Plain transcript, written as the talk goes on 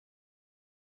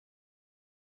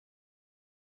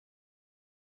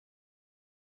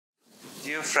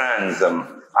Dear friends,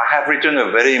 I have written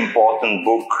a very important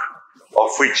book of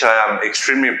which I am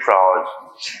extremely proud.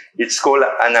 It's called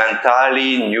An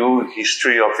Entirely New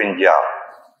History of India.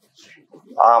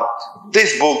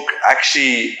 This book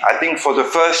actually, I think for the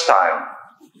first time,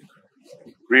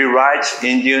 rewrites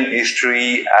Indian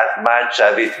history as much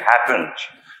as it happened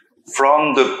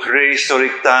from the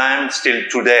prehistoric times till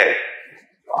today.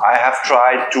 I have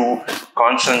tried to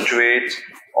concentrate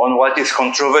on what is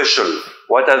controversial,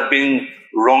 what has been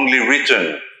wrongly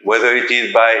written, whether it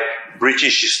is by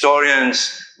British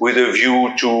historians with a view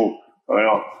to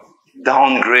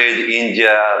downgrade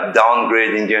India,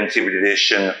 downgrade Indian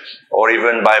civilization, or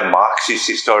even by Marxist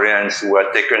historians who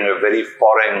have taken a very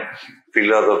foreign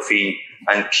philosophy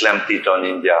and clamped it on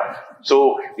India.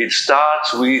 So it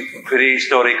starts with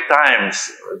prehistoric times.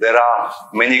 There are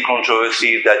many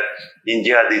controversies that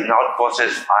India did not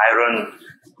possess iron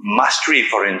mastery,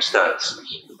 for instance.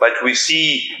 But we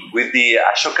see with the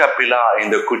Ashoka pillar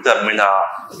in the Qutub Minar,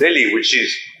 Delhi, which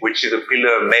is a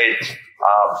pillar made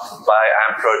by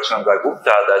Emperor Chandragupta,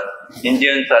 that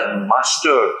Indians had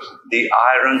mastered the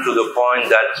iron to the point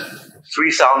that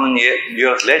 3,000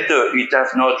 years later, it has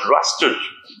not rusted.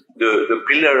 The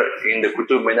pillar in the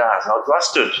Qutub Minar has not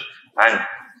rusted. And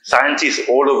scientists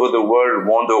all over the world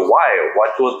wonder why.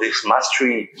 What was this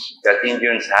mastery that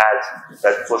Indians had,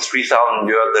 that for 3,000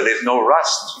 years there is no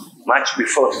rust, much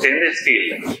before stainless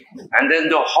steel. And then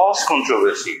the horse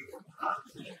controversy.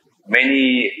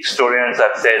 Many historians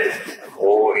have said,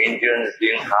 oh, Indians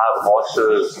didn't have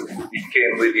horses, it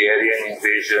came with the Aryan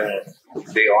invasion,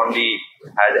 they only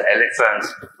had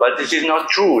elephants. But this is not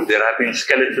true. There have been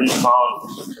skeletons found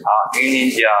in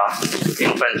India, in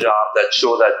Punjab, that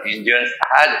show that Indians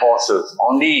had horses.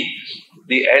 Only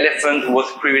the elephant was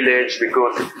privileged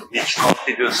because it's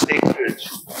considered sacred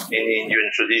in the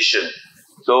Indian tradition.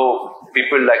 So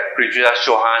people like Prithviraj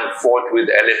Chauhan fought with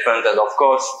elephants, and of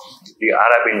course the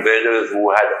Arab invaders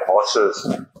who had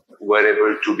horses were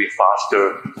able to be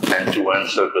faster and to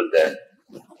encircle them.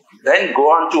 Then go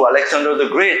on to Alexander the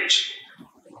Great.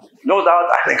 No doubt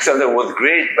Alexander was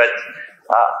great, but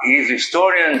his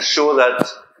historians show that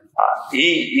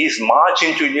his march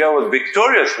into India was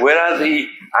victorious, whereas he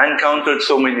encountered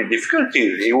so many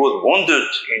difficulties. He was wounded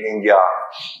in India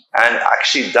and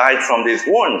actually died from these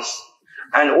wounds.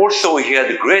 And also he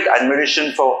had great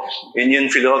admiration for Indian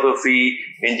philosophy,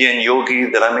 Indian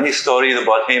yogis. There are many stories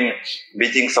about him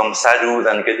meeting some sadhus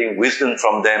and getting wisdom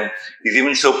from them. He's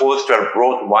even supposed to have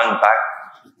brought one back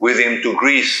with him to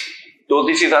Greece. So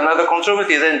this is another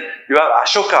controversy. Then you have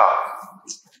Ashoka.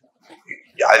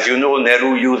 As you know,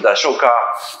 Nehru used Ashoka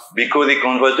because he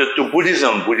converted to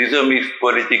Buddhism. Buddhism is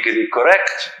politically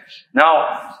correct.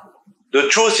 Now, the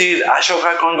truth is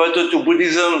Ashoka converted to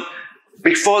Buddhism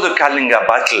before the Kalinga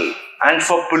battle, and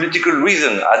for political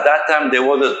reasons. At that time, there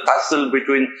was a tussle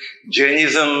between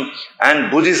Jainism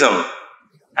and Buddhism.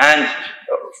 And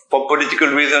for political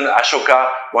reasons, Ashoka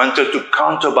wanted to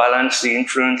counterbalance the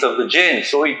influence of the Jains,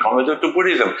 so he converted to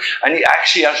Buddhism. And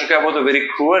Ashoka was a very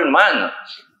cruel man.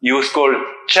 He was called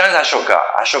Chand Ashoka,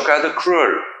 Ashoka the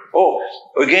Cruel. Oh,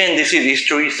 again, this is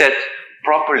history set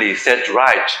properly, set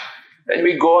right. And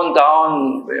we go on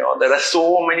down, there are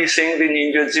so many things in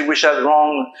Indian history which are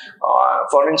wrong.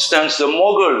 For instance, the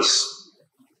Mughals.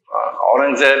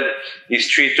 Aurangzeb is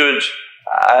treated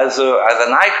as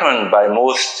an icon by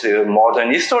most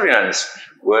modern historians,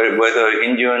 whether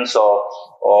Indians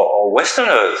or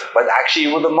Westerners, but actually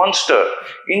he was a monster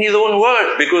in his own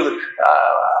words, because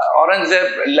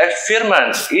Aurangzeb left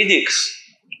firmans, edicts,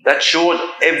 that showed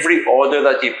every order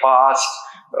that he passed,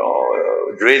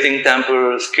 raising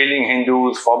temples, killing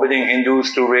Hindus, forbidding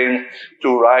Hindus to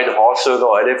ride horses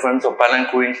or elephants or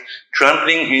palanquins,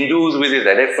 trampling Hindus with his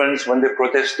elephants when they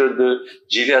protested the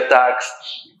jizya tax.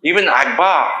 Even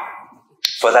Akbar,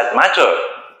 for that matter,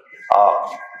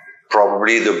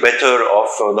 probably the better of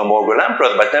the Mughal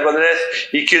emperors, but nevertheless,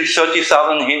 he killed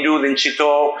 30,000 Hindus in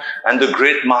Chittor, and the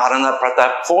great Maharana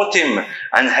Pratap fought him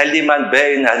and held him at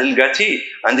bay in Adilgati,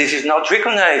 and this is not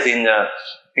recognized in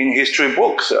history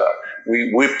books.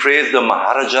 We praise the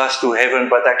Maharajas to heaven,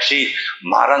 but actually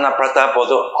Maharana Pratap was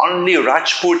the only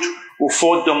Rajput who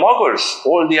fought the Mughals.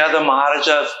 All the other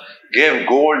Maharajas gave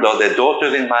gold or their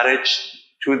daughters in marriage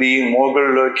to the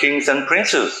Mughal kings and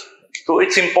princes. So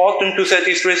it's important to set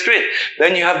history straight.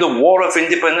 Then you have the War of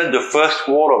Independence, the first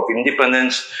war of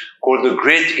independence, called the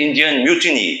Great Indian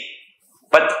Mutiny.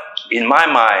 But in my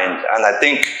mind, and I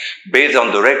think based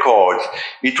on the records,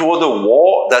 it was a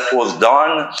war that was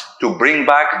done to bring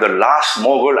back the last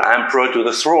Mughal emperor to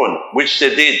the throne, which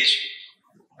they did.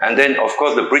 And then, of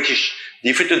course, the British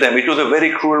defeated them. It was a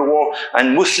very cruel war,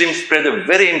 and Muslims played a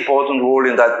very important role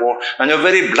in that war, and a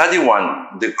very bloody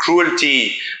one. The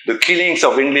cruelty, the killings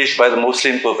of English by the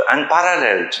Muslims was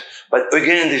unparalleled. But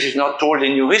again, this is not told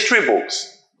in your history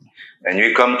books. And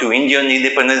we come to Indian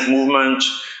independence movement.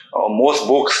 Most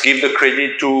books give the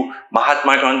credit to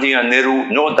Mahatma Gandhi and Nehru.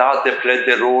 No doubt they played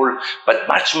their role. But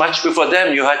much, much before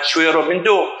them, you had Sri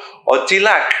Aurobindo or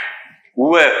Tilak,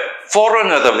 who were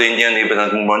forerunners of the Indian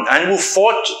independence movement and who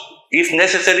fought, if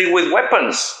necessary, with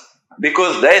weapons,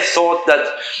 because they thought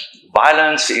that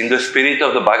violence in the spirit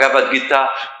of the Bhagavad Gita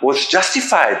was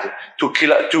justified to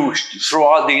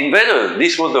throw out the invaders.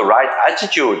 This was the right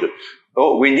attitude.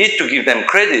 Oh, we need to give them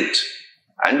credit.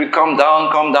 And we come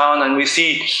down, and we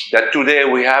see that today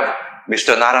we have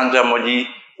Mr. Narendra Modi,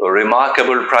 a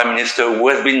remarkable prime minister who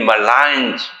has been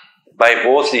maligned by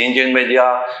both the Indian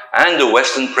media and the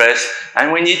Western press,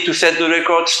 and we need to set the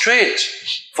record straight.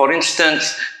 For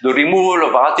instance, the removal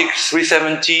of Article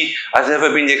 370 has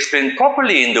never been explained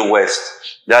properly in the West,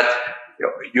 that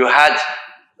you had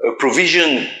a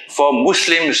provision for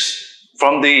Muslims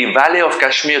from the Valley of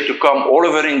Kashmir to come all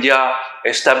over India,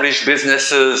 establish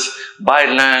businesses, buy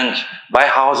land, buy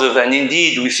houses, and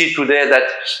indeed we see today that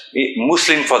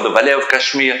Muslims from the Valley of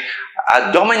Kashmir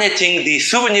are dominating the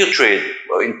souvenir trade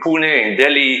in Pune, in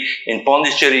Delhi, in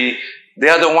Pondicherry. They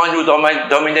are the ones who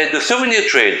dominate the souvenir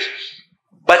trade.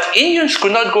 But Indians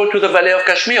could not go to the Valley of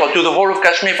Kashmir, or to the whole of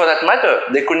Kashmir for that matter.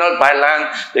 They could not buy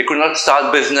land, they could not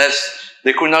start business,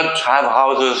 they could not have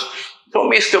houses. So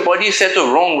Mr. Modi set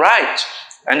a wrong right.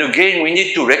 And again, we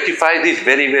need to rectify this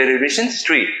very, very recent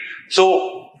history.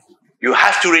 So you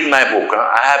have to read my book.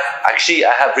 I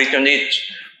have written it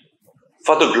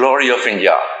for the glory of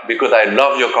India, because I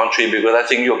love your country, because I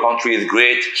think your country is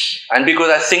great, and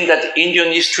because I think that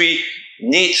Indian history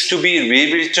needs to be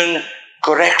rewritten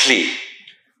correctly.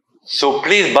 So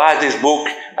please buy this book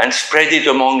and spread it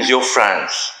amongst your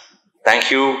friends.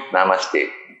 Thank you. Namaste.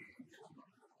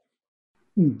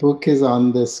 Book is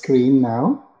on the screen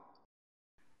now.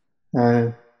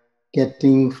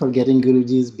 Getting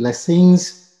Guruji's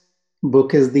Blessings.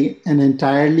 Book is an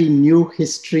entirely new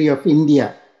history of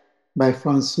India by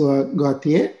Francois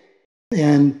Gautier,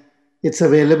 and it's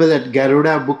available at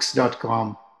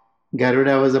garudabooks.com.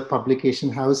 Garuda was a publication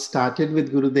house started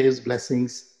with Gurudev's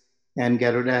blessings, and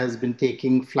Garuda has been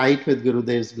taking flight with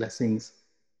Gurudev's blessings.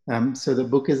 So the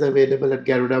book is available at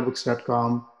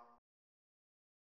garudabooks.com.